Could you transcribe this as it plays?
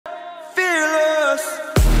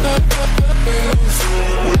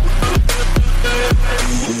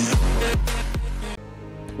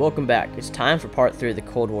Welcome back. It's time for part 3 of the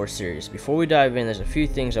Cold War series. Before we dive in, there's a few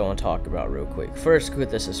things I want to talk about real quick. First, click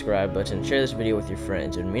the subscribe button, share this video with your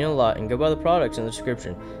friends. It would mean a lot, and go buy the products in the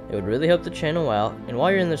description. It would really help the channel out, and while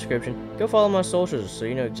you're in the description, go follow my socials so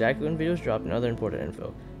you know exactly when videos drop and other important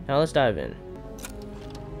info. Now let's dive in.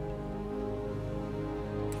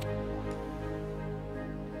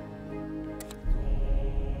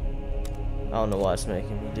 I don't know why it's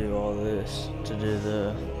making me do all this to do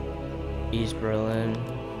the East Berlin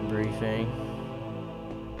briefing.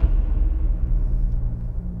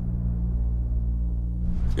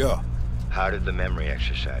 Yeah. How did the memory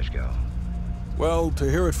exercise go? Well, to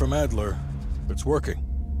hear it from Adler, it's working.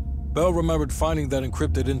 Bell remembered finding that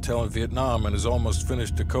encrypted intel in Vietnam and is almost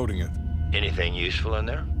finished decoding it. Anything useful in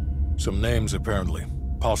there? Some names, apparently.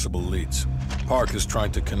 Possible leads. Park is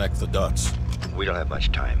trying to connect the dots. We don't have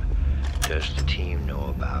much time. Does the team know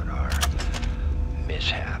about our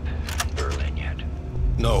mishap in Berlin yet?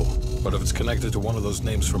 No, but if it's connected to one of those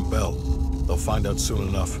names from Bell, they'll find out soon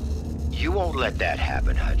enough. You won't let that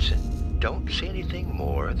happen, Hudson. Don't say anything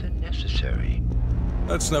more than necessary.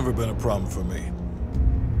 That's never been a problem for me.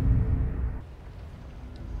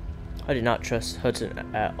 I do not trust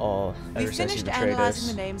Hudson at all ever since he betrayed us. We've finished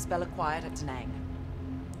analyzing the names Bell acquired at Da Nang.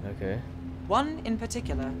 Okay. One in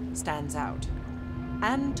particular stands out.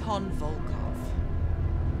 Anton Volkov.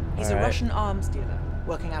 He's a Russian arms dealer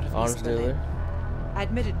working out of East Berlin.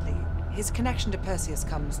 Admittedly, his connection to Perseus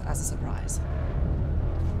comes as a surprise.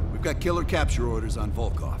 We've got killer capture orders on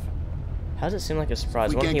Volkov. How does it seem like a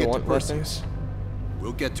surprise? Won't he want weapons?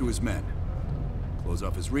 We'll get to his men, close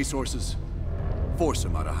off his resources, force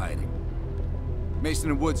him out of hiding. Mason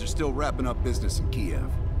and Woods are still wrapping up business in Kiev,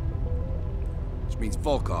 which means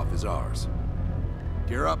Volkov is ours.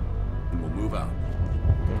 Gear up, and we'll move out.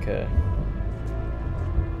 Okay.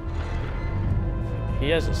 He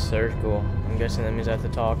has a circle. I'm guessing that means I have to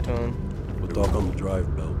talk to him. We'll talk on the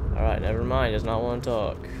drive, Bell. Alright, never mind. Does not want to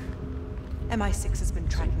talk. MI6 has been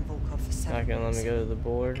tracking Volkov for 7 Not gonna let me years. go to the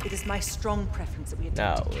board. It is my strong preference that we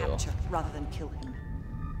attempt to capture rather than kill him.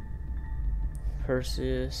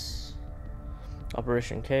 Perseus,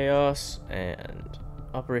 Operation Chaos, and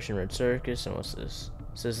Operation Red Circus. And what's this?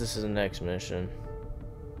 It says this is the next mission.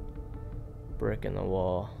 Brick in the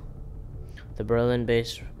wall. The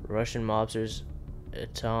Berlin-based Russian mobsters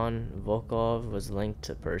Anton Volkov was linked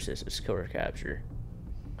to Perseus' killer capture.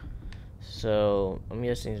 So I'm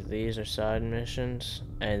guessing these are side missions,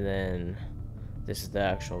 and then this is the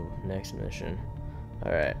actual next mission.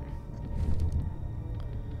 Alright.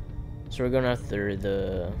 So we're going after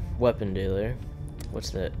the weapon dealer.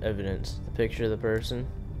 What's the evidence? The picture of the person.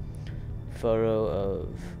 Photo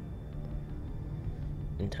of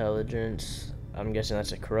intelligence. I'm guessing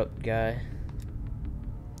that's a corrupt guy.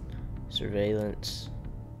 Surveillance.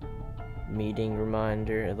 Meeting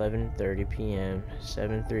reminder, 11:30 p.m.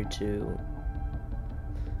 732.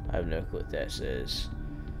 I have no clue what that says.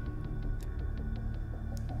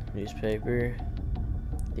 Newspaper.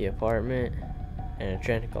 The apartment. And a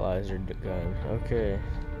tranquilizer gun. Okay.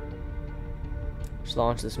 Let's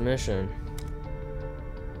launch this mission.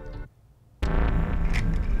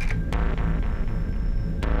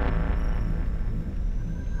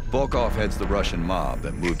 Volkov heads the Russian mob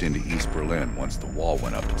that moved into East Berlin once the wall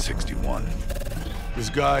went up in '61. This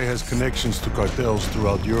guy has connections to cartels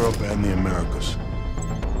throughout Europe and the Americas.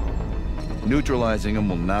 Neutralizing him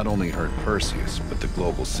will not only hurt Perseus, but the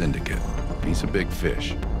global syndicate. He's a big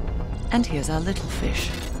fish. And here's our little fish,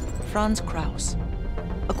 Franz Kraus.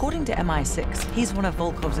 According to MI6, he's one of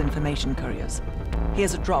Volkov's information couriers. He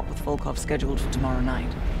has a drop with Volkov scheduled for tomorrow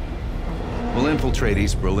night. We'll infiltrate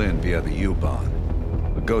East Berlin via the U-Bahn.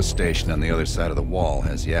 A ghost station on the other side of the wall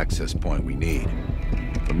has the access point we need.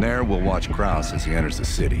 From there, we'll watch Kraus as he enters the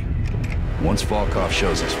city. Once Volkov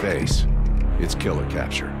shows his face, it's killer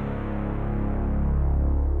capture.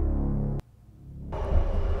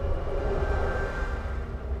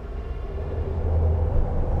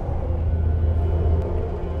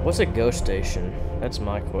 What's a ghost station? That's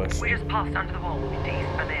my question. We just passed under the wall into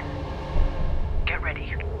East Berlin. Get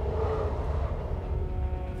ready.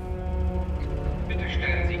 Bitte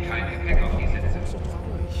stellen Sie kein Gepäck auf die Sitze.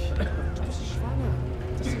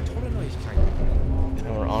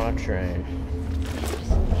 And we're on a train.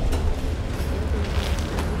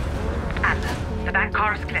 Adler, the back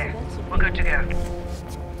car is clear. We're good to go.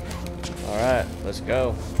 Alright, let's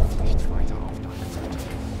go.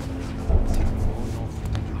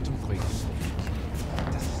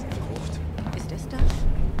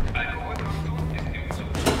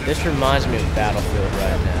 This reminds me of Battlefield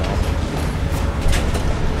right now.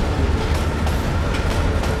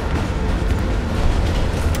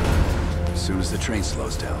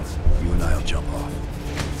 slows down, you and I'll jump off.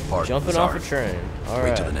 Bart, Jumping off a train. All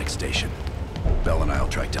right to right. the next station. Bell and I'll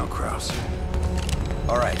track down Kraus.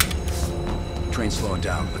 All right. Train's slowing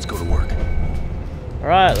down. Let's go to work. All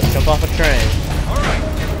right, let's jump off a train. All right,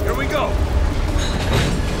 here we go.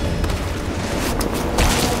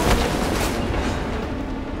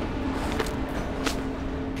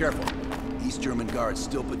 Careful. East German guards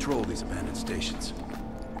still patrol these abandoned stations.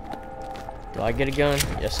 Do I get a gun?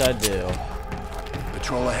 Yes, I do.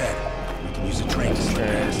 Patrol ahead. We can use a train to slip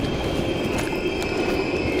past.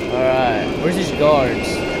 All right, where's these guards?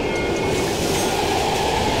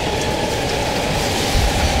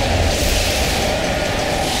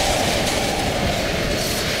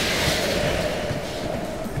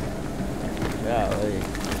 Golly.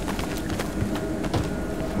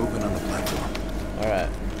 Moving on the platform. All right.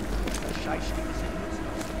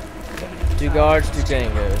 2 guards, 2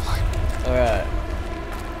 tangos. All right.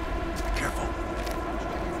 Careful.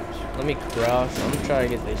 Let me crouch. I'm gonna try to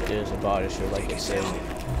get these dudes a body shield like it said.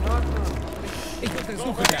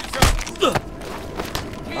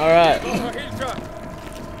 Alright. I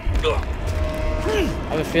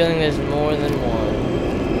have a feeling there's more than one.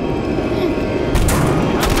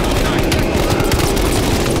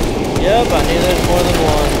 Yep, I knew there's more than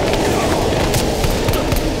one.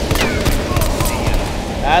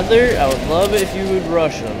 Adler, I would love it if you would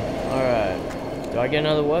rush them. Alright. Do I get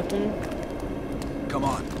another weapon? Come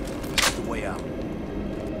on. This is the way out.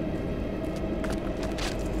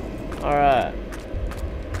 Alright.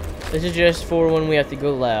 This is just for when we have to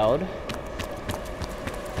go loud.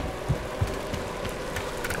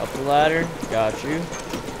 Up the ladder. Got you.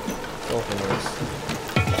 Let's open this.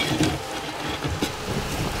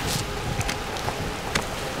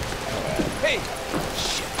 Hey!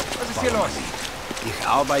 Shit! Was ist hier los? Ich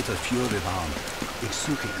arbeite für die Bahn. Ich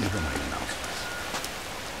suche Ihre meinen Ausweis.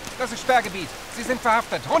 Das ist Sperrgebiet. Sie sind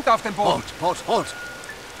verhaftet. Runter auf den Boden. Halt!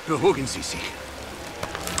 Beruhigen Sie sich.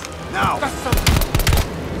 Now!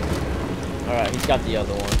 Alright, he's got the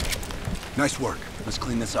other one. Nice work. Let's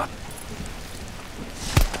clean this up.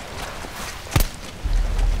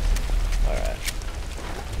 Alright.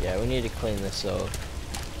 Yeah, we need to clean this up.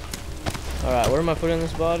 Alright, where am I putting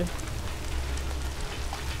this body?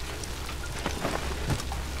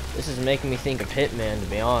 This is making me think of Hitman, to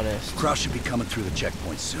be honest. Kraus should be coming through the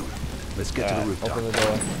checkpoint soon. Let's get to the rooftop. Open the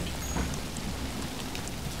door.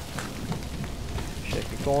 Check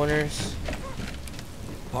the corners.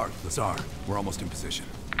 Bart, Lazar, we're almost in position.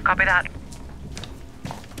 Copy that.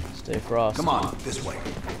 Stay frosty. Come on, this way.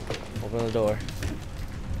 Open the door.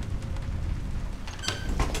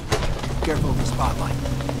 Careful of the spotlight.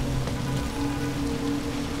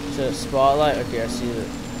 Is it a spotlight? Okay, I see it.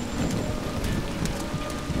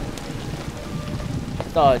 I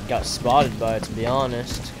thought it got spotted by it, to be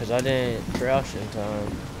honest, because I didn't crouch in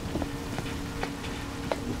time.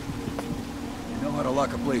 You know how to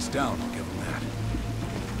lock a place down, I'll give them that.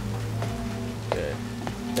 Okay.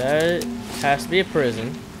 That has to be a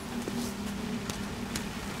prison.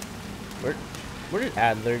 Where did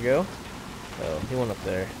Adler go? Oh, he went up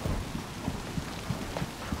there.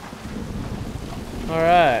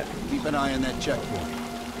 Alright. Keep an eye on that checkpoint.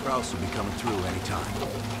 Kraus will be coming through anytime.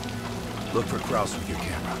 Look for Kraus with your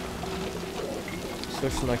camera.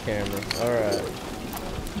 Switch to my camera. Alright.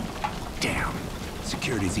 Damn.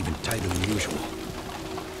 Security's even tighter than usual.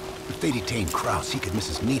 If they detain Kraus, he could miss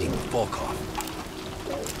his meeting with Volkov.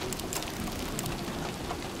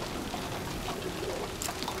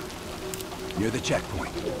 Near the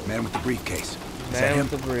checkpoint. Man with the briefcase. Is that Man him?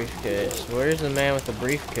 with the briefcase. Where's the man with the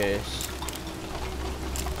briefcase?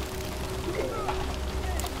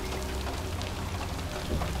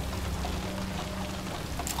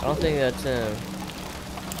 I don't think that's him.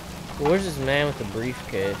 Where's this man with the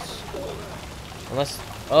briefcase? Unless...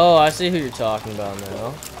 Oh, I see who you're talking about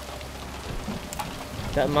now.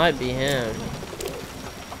 That might be him.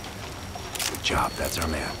 Good job, that's our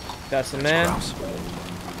man. Got some man? Kraus.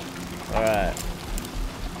 Alright.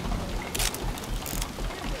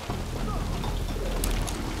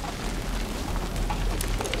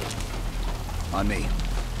 On me.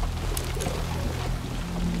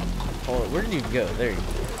 Hold on, where did you go? There you go.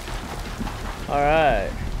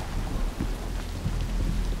 Alright.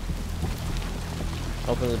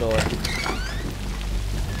 Open the door.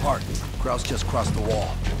 Bart, Kraus just crossed the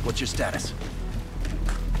wall. What's your status?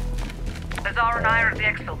 Lazar and I are at the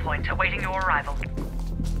exfil point, awaiting your arrival.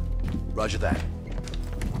 Roger that.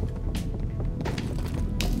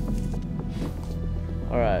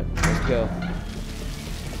 Alright, let's go.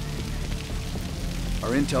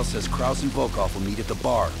 Our intel says Kraus and Volkov will meet at the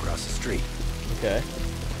bar across the street. Okay.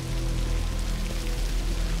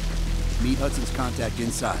 Meet Hudson's contact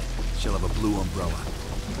inside. She'll have a blue umbrella.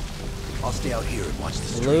 I'll stay out here and watch the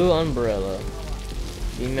street. Blue umbrella.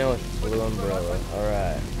 Female with blue umbrella.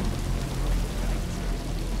 Alright.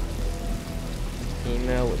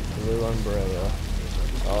 Female with blue umbrella.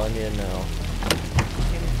 That's all I need to know.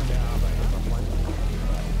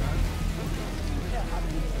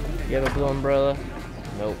 You have a blue umbrella?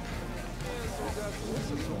 Nope.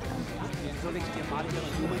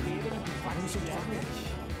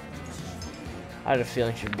 I had a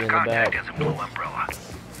feeling she'd be in the back.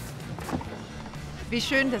 Wie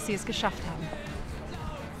schön, dass Sie es geschafft haben.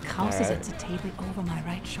 Krause is at the table over my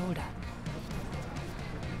right shoulder.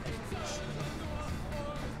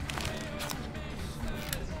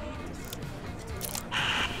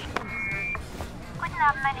 Guten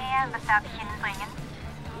Abend, mein Herr. Was darf ich Ihnen bringen?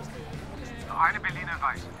 Eine Berliner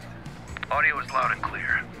Weiß. Audio is loud and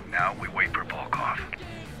clear. Now we wait for Volkov.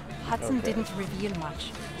 Hudson didn't reveal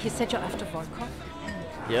much. He said you're after Volkov?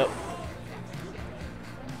 Yep.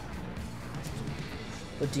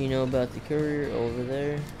 What do you know about the courier over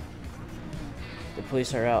there? The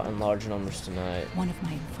police are out in large numbers tonight. One of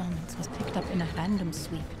my informants was picked up in a random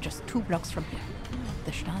sweep just 2 blocks from here.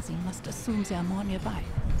 The Stasi must assume they are more nearby.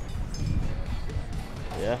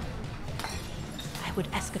 Yeah. I would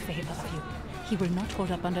ask a favor of you. He will not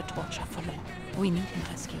hold up under torture for long. We need him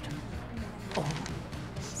rescued. Or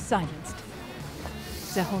silenced.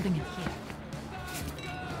 They're holding him here.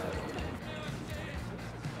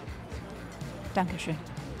 Dankeschön.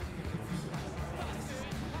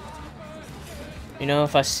 You know,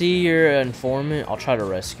 if I see your informant, I'll try to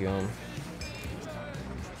rescue him.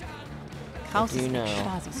 Krause is you know?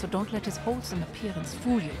 Stasi, so don't let his wholesome appearance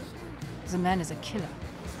fool you. The man is a killer.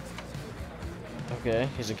 Okay,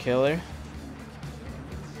 he's a killer.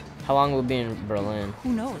 How long will he be in Berlin?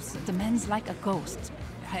 Who knows? The man's like a ghost.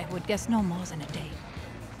 I would guess no more than a day.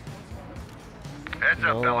 Heads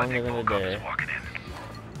No up, Bell. I longer think than a Volkov day. is walking in.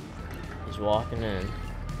 He's walking in.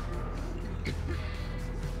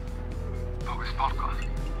 Wo ist Volkov?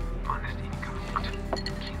 Man ist Ihnen gefunkt.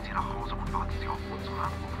 Gehen Sie nach Hause und warten Sie auf unseren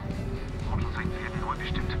Anruf. Und uns ein Pferd neu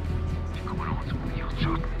bestimmt. Wir kümmern uns Ihren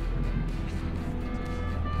Schaden.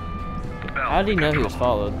 How did he know he was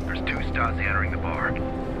followed? There's 2 Stasi entering the bar.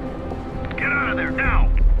 Get out of there now!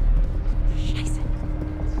 Scheiße.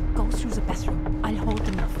 Go through the bathroom. I'll hold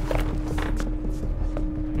them off.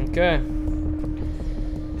 Okay.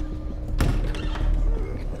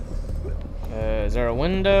 Is there a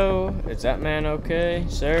window? Is that man okay,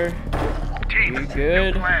 sir? Team, You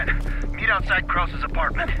good? new plan. Meet outside Krause's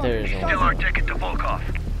apartment. There's Steal one. our ticket to Volkov.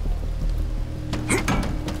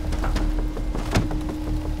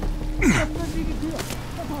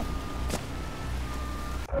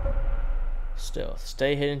 Stealth.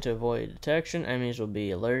 Stay hidden to avoid detection. Enemies will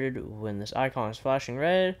be alerted when this icon is flashing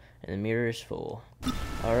red and the meter is full.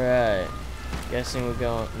 Alright. Guessing we're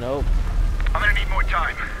going. Nope. I'm gonna need more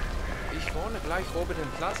time. Ich wohne gleich oben im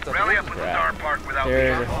Platz. Rally up in the Star Park without me.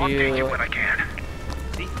 There's a I'll take few- you when I can.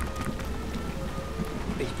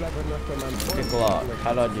 Ich bleibe noch bei meinem Freund. Pick lock.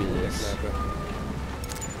 How do I do this?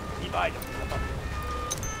 Die beiden.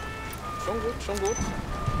 Schon gut, schon gut.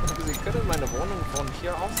 Sie können meine Wohnung von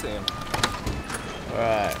hier aus sehen.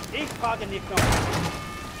 Alright. Ich frage nicht noch.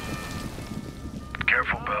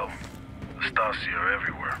 Careful, Bell. The Stasi are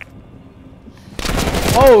everywhere.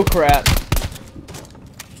 Oh crap.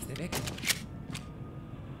 Ist er weg?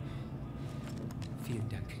 Vielen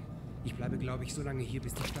Dank. Ich bleibe, glaube ich, so lange hier,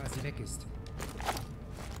 bis die Stasi weg ist.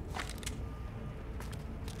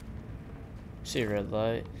 See red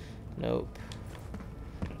light. Nope.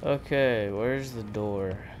 Okay, where's the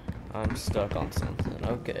door? I'm stuck on something.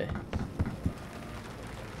 Okay.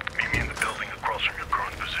 Meet me in the building across from your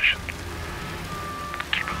current position.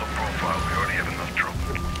 Keep a low profile. We already have enough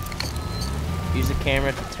trouble. Use the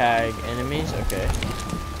camera to tag enemies. Okay.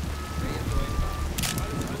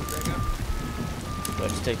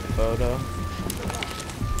 Let's take the photo.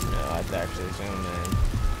 No, I have to actually zoom in.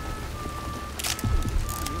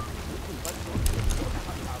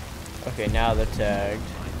 Okay, now they're tagged.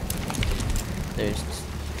 There's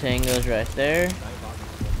tangos right there,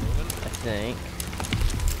 I think.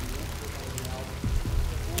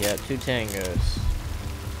 Yep, 2 tangos.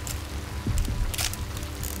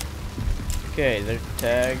 Okay, they're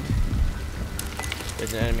tagged.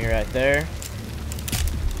 There's an enemy right there.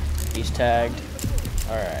 He's tagged.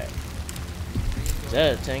 Alright. Is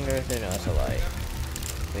that a tango right there? No, that's a light.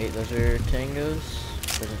 Wait, those are tangos?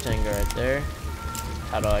 There's a tango right there.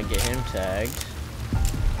 How do I get him tagged?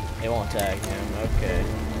 They won't tag him, okay.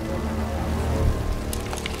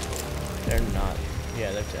 They're not.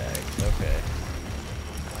 Yeah, they're tagged, okay.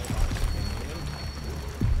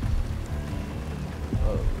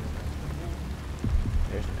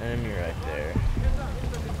 enemy right there.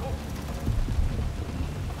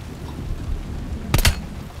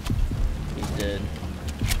 He's dead.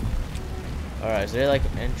 Alright, is there like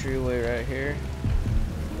an entryway right here?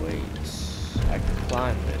 Wait, I can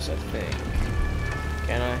climb this, I think.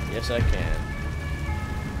 Can I? Yes, I can.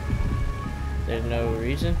 There's no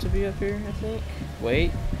reason to be up here, I think.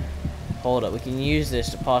 Wait. Hold up, we can use this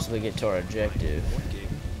to possibly get to our objective.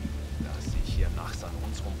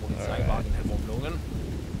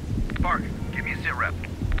 Bart, give me a sit rep.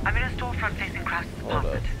 I'm in a storefront facing Kraft's Hold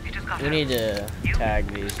apartment. up. You just got We need to tag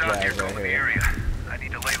these guys right here. I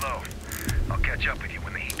need to lay low. I'll catch up with you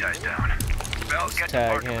when the heat dies down. Bell, get to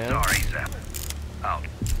tag Park him. Bazaar ASAP. Out.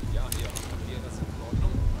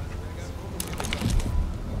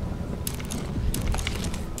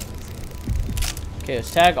 Okay,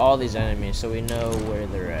 let's tag all these enemies so we know where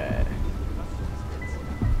they're at.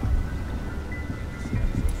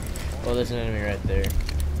 Oh, there's an enemy right there.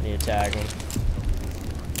 I need to tag him.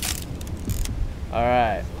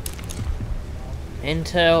 Alright.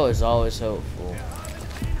 Intel is always hopeful.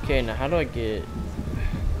 Okay, now how do I get...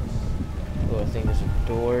 Oh, I think there's a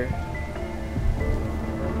door.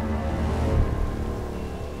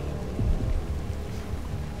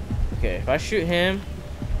 Okay, if I shoot him,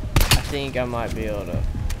 I think I might be able to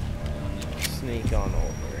sneak on over.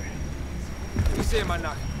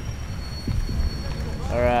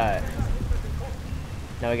 Alright.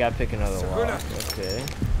 Now we gotta pick another lock. Okay.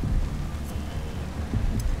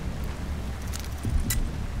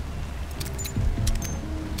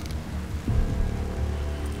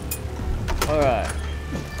 Alright.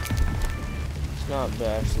 It's not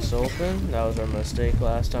bad. It's open. That was our mistake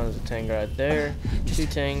last time. There's a tango right there. Two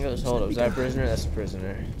tangos. Hold up. Is that a prisoner? That's a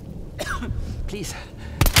prisoner. Please.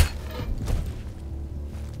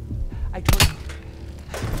 I told you.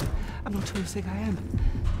 I'm not who you think I am.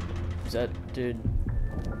 Is that dude?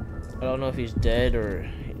 I don't know if he's dead or...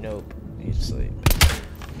 Nope. He's asleep.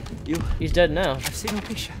 He's dead now. I've seen your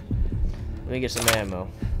picture. Let me get some ammo.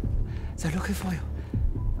 They're looking for you.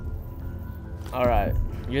 Alright.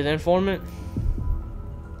 You're the informant?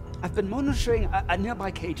 I've been monitoring a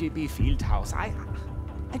nearby KGB field house. I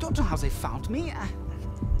don't know how they found me.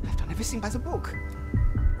 I've done everything by the book.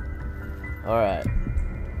 Alright.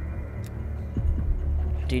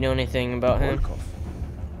 Do you know anything about him? Volkov.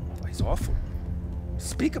 He's awful.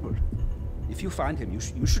 Despicable. If you find him, you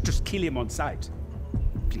should just kill him on sight.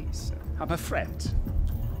 Please, I'm a friend.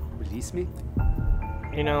 Release me?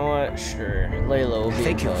 You know what? Sure. Layla will be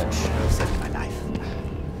in touch. Thank you for saving my life.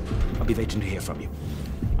 I'll be waiting to hear from you.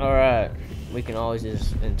 Alright. We can always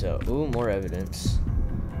use intel. Ooh, more evidence.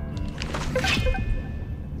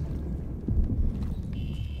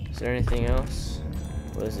 Is there anything else?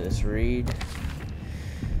 What is this? Read?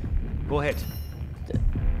 Go ahead.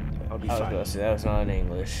 I'll be fine. I was going to say, that was not in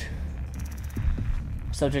English.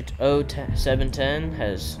 Subject 0710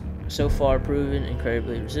 has so far proven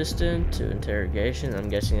incredibly resistant to interrogation. I'm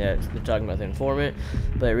guessing that they're talking about the informant,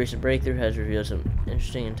 but a recent breakthrough has revealed some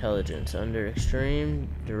interesting intelligence. Under extreme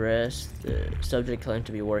duress, the subject claimed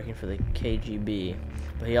to be working for the KGB,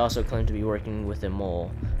 but he also claimed to be working with a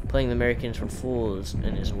mole, playing the Americans for fools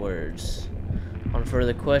in his words. On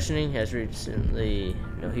further questioning,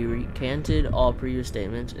 he recanted all previous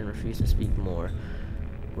statements and refused to speak more.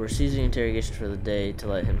 We're ceasing interrogation for the day to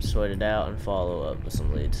let him sweat it out and follow up with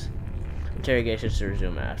some leads. Interrogations to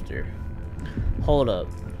resume after. Hold up.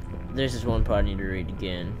 There's this one part I need to read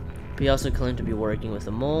again. He also claimed to be working with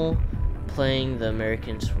a mole, playing the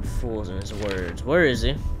Americans for fools in his words. Where is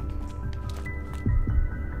he?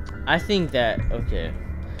 I think that, okay.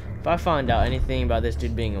 If I find out anything about this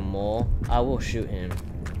dude being a mole, I will shoot him.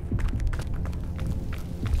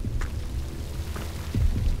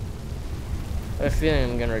 I have a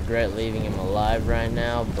feeling I'm gonna regret leaving him alive right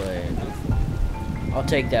now, but I'll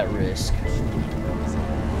take that risk.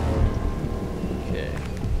 Okay.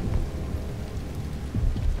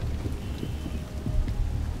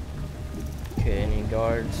 Okay, any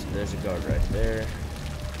guards? There's a guard right there.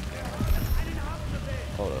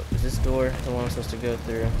 Hold up. Is this door the one I'm supposed to go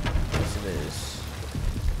through? Yes, it is.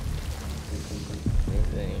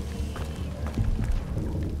 Anything?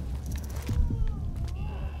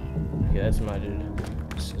 Okay, that's my dude.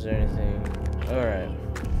 Is there anything? Alright.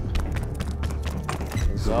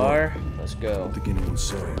 Czar, let's go. I don't think anyone's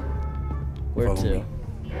sorry. Where Follow to? me.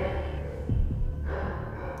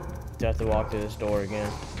 Do I have to walk through this door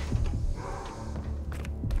again?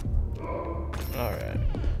 Alright.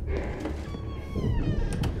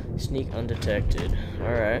 Sneak undetected.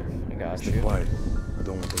 Alright, I got Stay you. quiet. I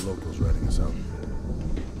don't want the locals ratting us out.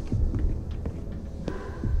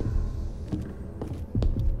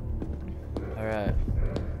 Alright.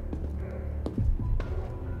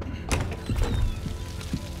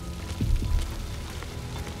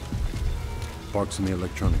 Parks in the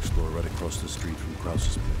electronics store right across the street from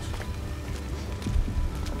Krause's place.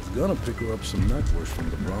 I was gonna pick her up some knackwurst from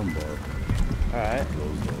the brown bar. Alright.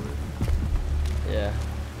 Closed already. Yeah.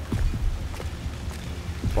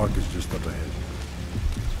 Park is just up ahead.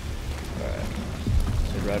 Alright.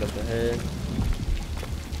 So right up ahead.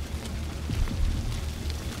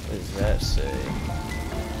 What does that say?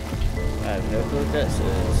 I have no clue what that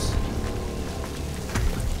says.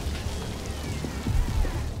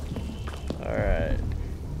 Alright.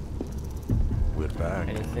 We're back.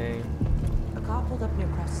 Anything? A car pulled up near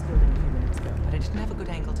Krause's building a few minutes ago, but I didn't have a good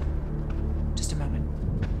angle to... Just a moment.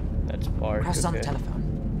 That's Park. Kraus is on the telephone.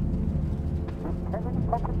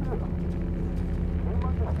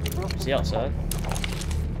 Is he outside?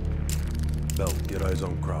 Bell, get eyes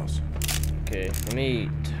on Krause. Okay, let me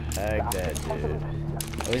tag that dude.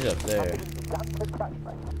 Oh, he's up there.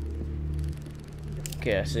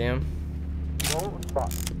 Okay, I see him.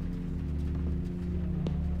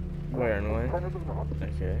 Where and when?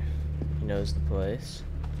 Okay. He knows the place.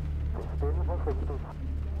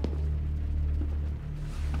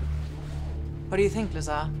 What do you think,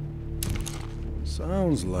 Lazar?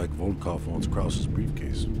 Sounds like Volkov wants Krause's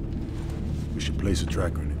briefcase. We should place a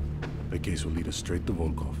tracker in it. That case will lead us straight to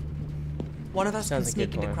Volkov. One of us can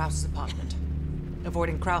sneak into Krause's apartment.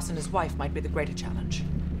 Avoiding Krause and his wife might be the greater challenge.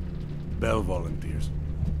 Bell volunteers.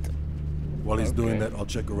 While he's doing that, I'll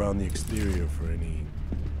check around the exterior for any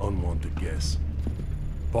unwanted guests.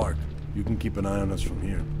 Park, you can keep an eye on us from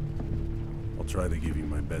here. I'll try to give you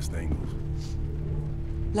my best angles.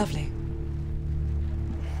 Lovely.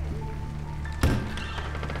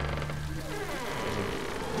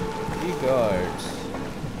 Few guards.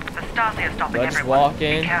 The Stasi are stopping Let's everyone. walk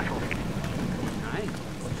in. Be careful.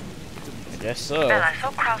 I guess so. Bell, I saw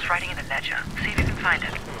Krause writing in a ledger. See if you can find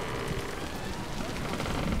it.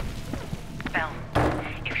 Bell,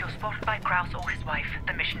 if you're spotted by Krause or his wife,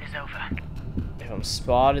 the mission is over. If I'm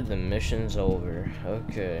spotted, the mission's over.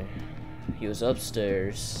 Okay. He was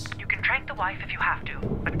upstairs. You can trank the wife if you have to,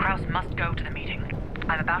 but Krause must go to the meeting.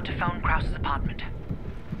 I'm about to phone Krause's apartment.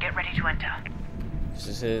 Get ready to enter. This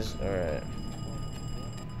is his? Alright.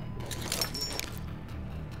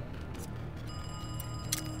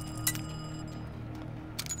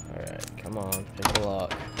 Alright, come on, pick a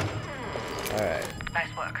lock. Alright.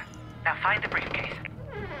 Nice work. Now find the briefcase.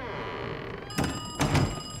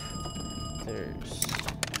 There's...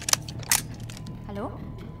 Hallo?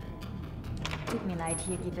 Tut mir leid,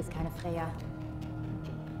 hier gibt es keine Freya.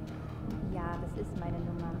 Ja, das ist meine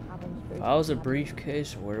Nummer, aber nicht für If I was a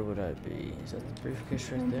briefcase, where would I be? Is that the briefcase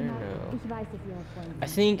right there? No. I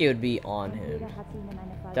think it would be on him.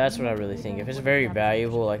 That's what I really think. If it's very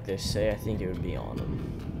valuable, like they say, I think it would be on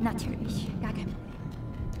him. Natürlich, gar kein Problem.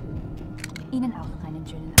 Ihnen auch einen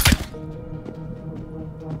schönen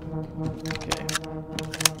Okay.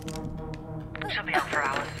 She'll be out for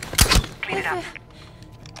hours. Clean it up.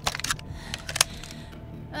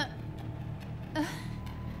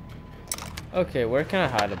 Okay, where can I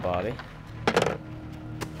hide a body?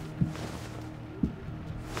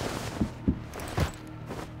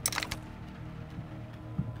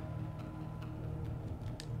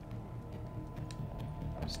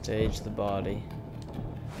 Stage the body.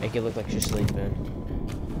 Make it look like she's sleeping.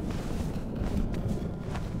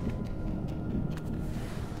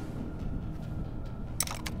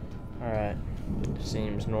 Alright.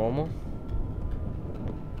 Seems normal.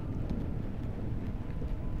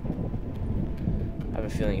 I have a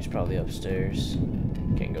feeling he's probably upstairs.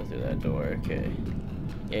 Can't go through that door, okay.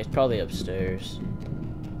 Yeah, he's probably upstairs.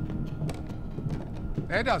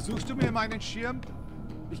 Ada, suchst du mir meinen Schirm?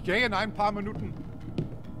 Ich gehe in ein paar Minuten.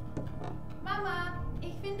 Mama,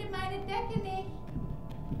 ich finde meine Decke nicht.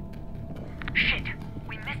 Shit,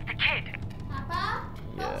 we missed the kid. Papa,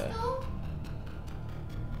 kommst du?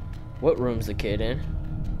 What room's the kid in?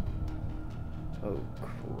 Oh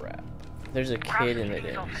crap. There's a kid in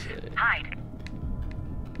it. Hide.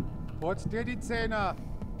 Putz dir die Zähne.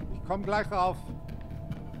 Ich komm gleich rauf.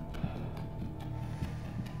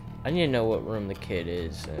 I need to know what room the kid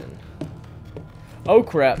is in. Oh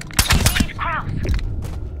crap. Krause.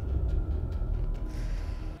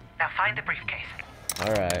 Now find the briefcase.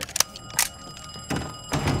 Alright.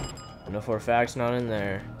 I know for a fact it's not in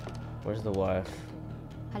there. Where's the wife?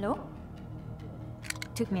 Hallo?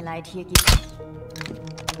 Tut mir leid, hier gibt es...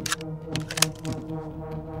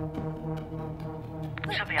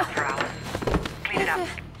 She'll be out for hours. Clean it up.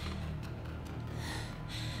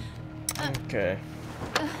 Okay.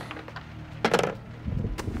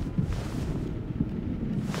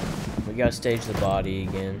 We gotta stage the body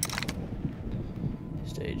again.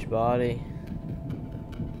 Stage body.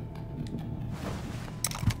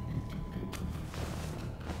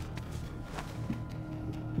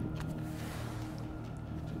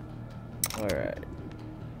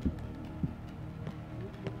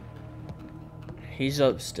 He's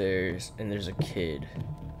upstairs and there's a kid.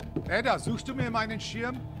 Ada, suchst du mir meinen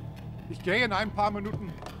Schirm? Ich gehe in ein paar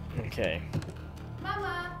Minuten. Okay.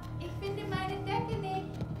 Mama, ich finde meine Decke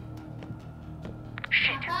nicht.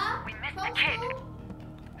 Shit, we missed the kid.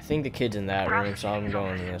 I think the kid's in that room, so I'm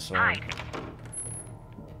going in this one.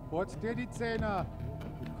 Putz dir die Zähne.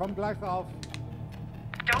 Ich komm gleich rauf.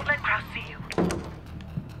 Don't let Kraus see you.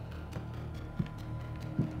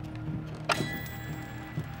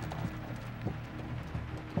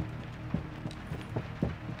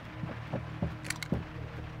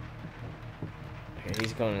 Okay,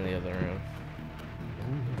 he's going in the other room.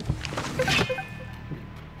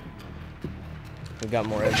 We got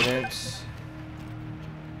more evidence.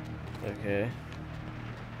 Okay.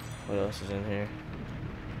 What else is in here?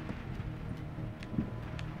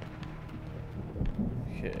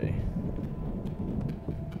 Okay.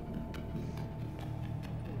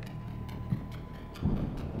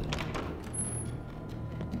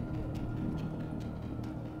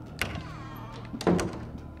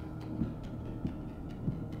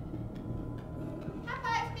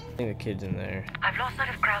 I think the kid's in there. I've lost sight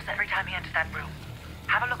of Kraus every time he enters that room.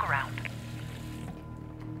 Have a look around.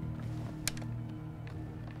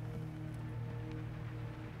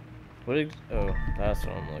 What is, oh, that's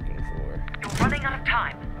what I'm looking for. You're running out of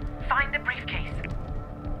time. Find the briefcase.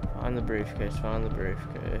 Find the briefcase, find the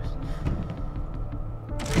briefcase.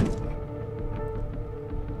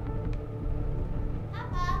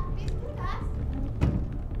 Papa, bist du das?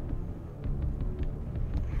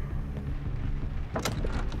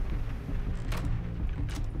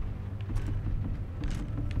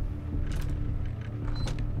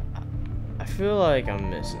 I feel like I'm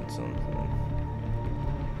missing something.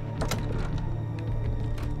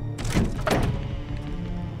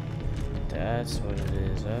 That's what it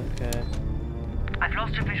is, okay. I've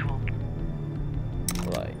lost your visual.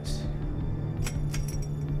 Lights.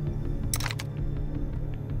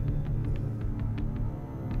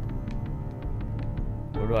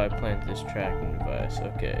 Where do I plant this tracking device?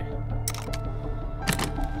 Okay.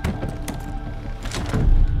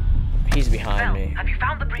 He's behind me. Have you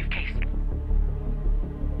found the briefcase?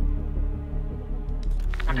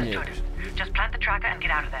 Understood. Yeah. Just plant the tracker and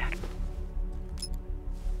get out of there.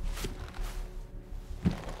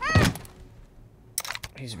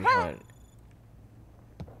 He's behind.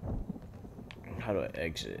 How do I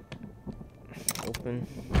exit? Open.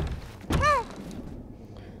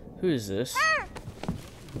 Who is this?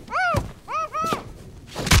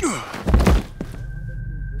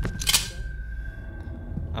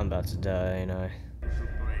 I'm about to die, ain't I?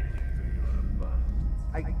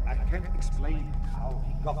 I can't explain how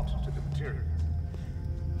he got to the material.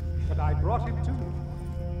 But I brought him to you.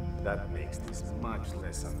 That makes this much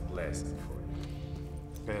less unpleasant for you.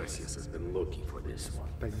 Perseus has been looking for this one.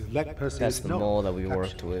 Then you let Perseus That's the know. mole that we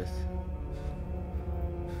worked with.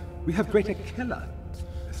 We have Greater Killer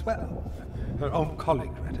as well. Her own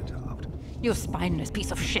colleague read it out. You spineless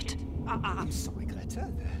piece of shit. I'm sorry,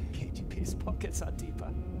 Greta. The KGB's pockets are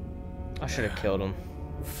deeper. I should have killed him.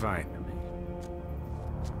 Finally.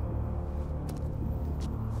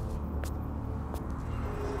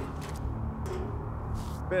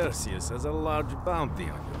 Perseus has a large bounty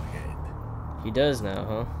on your head. He does now,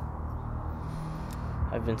 huh?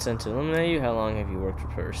 I've been sent to eliminate you. How long have you worked for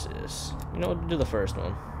Perseus? You know what? Do the first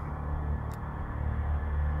one.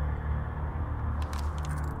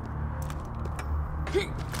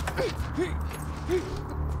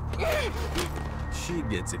 She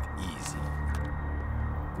gets it easy.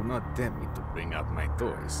 Do not tempt me to bring out my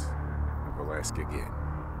toys. I will ask again.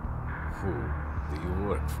 Who do you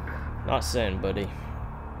work for? Not saying, buddy.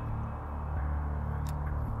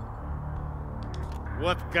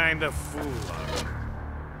 What kind of fool are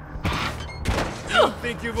you? You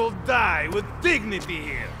think you will die with dignity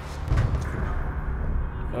here?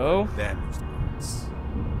 Oh? Damaged goods.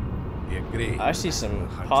 We agree. I see some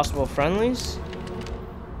possible friendlies.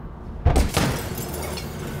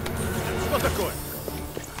 What the coin?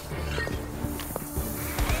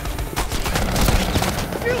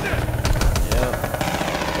 Yep.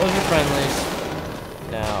 Those are friendlies.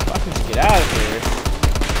 Now, if I can just get out of here.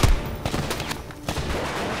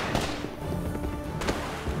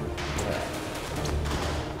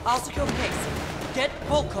 I'll secure the case. Get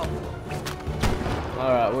Volkov.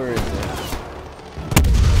 Alright, where is it?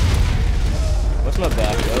 What's my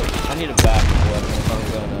backup? I need a backup weapon if I'm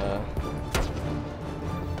gonna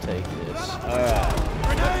take this. Alright.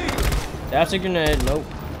 That's a grenade. Nope.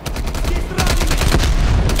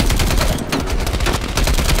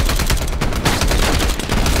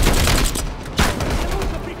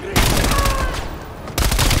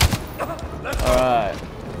 Alright.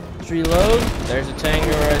 Let's reload. There's a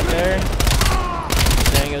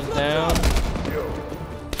guy's down.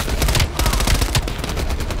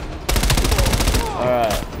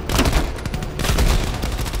 Alright.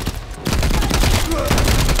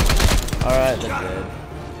 Alright, they're dead.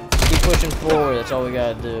 Keep pushing forward, that's all we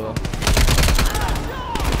gotta do.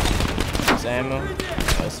 This ammo?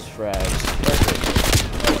 Oh, this is frags. Perfect.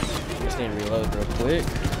 Just need to reload real quick.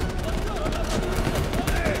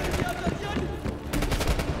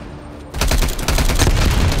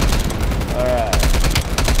 Alright.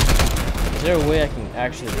 Is there a way I can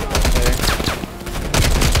actually get up there?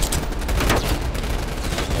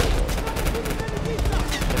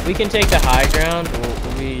 If we can take the high ground,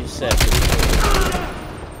 we'll be set for the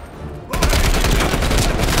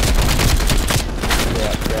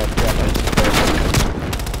Grab.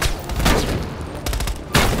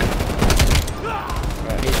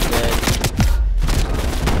 Alright, he's dead.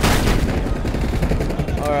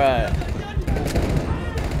 Alright.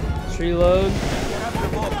 Let's reload.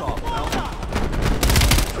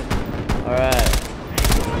 Alright.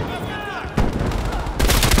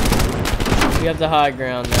 We have the high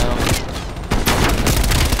ground now.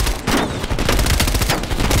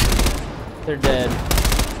 They're dead.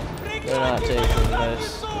 They're not taking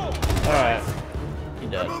this. Alright. He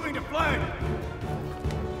dead.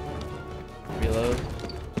 Reload.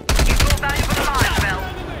 He's more valuable alive, Bell.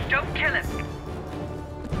 Don't kill him.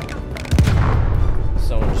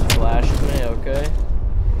 Someone just flashed me, okay.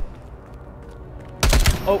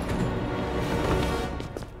 Oh!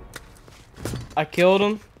 I killed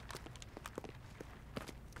him.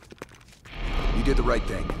 You did the right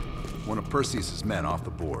thing. One of Perseus's men off the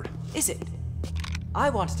board. Is it? I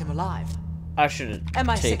wanted him alive. I should have taken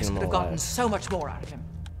MI6 him could have gotten alive. so much more out of him.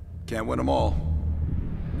 Can't win them all.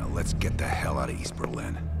 Now let's get the hell out of East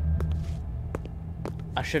Berlin.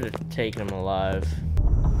 I should have taken him alive.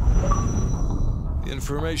 The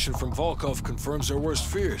information from Volkov confirms our worst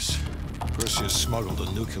fears. Perseus smuggled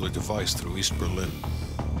a nuclear device through East Berlin.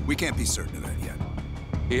 We can't be certain of that yet.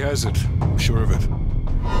 He has it. I'm sure of it.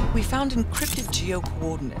 We found encrypted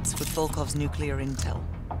geo-coordinates with Volkov's nuclear intel.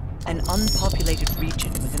 An unpopulated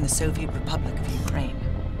region within the Soviet Republic of Ukraine.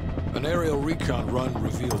 An aerial recon run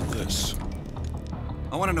revealed this.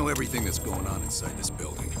 I want to know everything that's going on inside this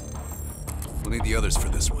building. We'll need the others for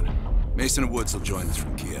this one. Mason and Woods will join us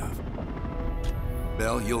from Kiev.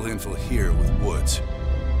 Bell, you'll infil here with Woods.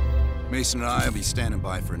 Mason and I will be standing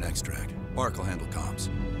by for an extract. Park will handle comms.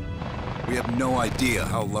 We have no idea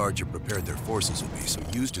how large or prepared their forces will be, so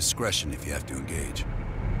use discretion if you have to engage.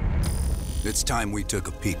 It's time we took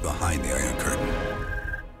a peek behind the Iron Curtain.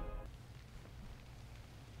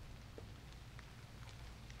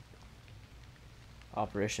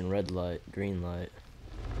 Operation Red Light, Green Light.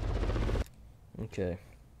 Okay.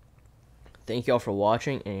 Thank y'all for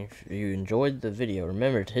watching, and if you enjoyed the video,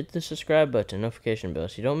 remember to hit the subscribe button and notification bell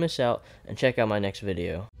so you don't miss out, and check out my next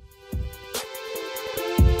video.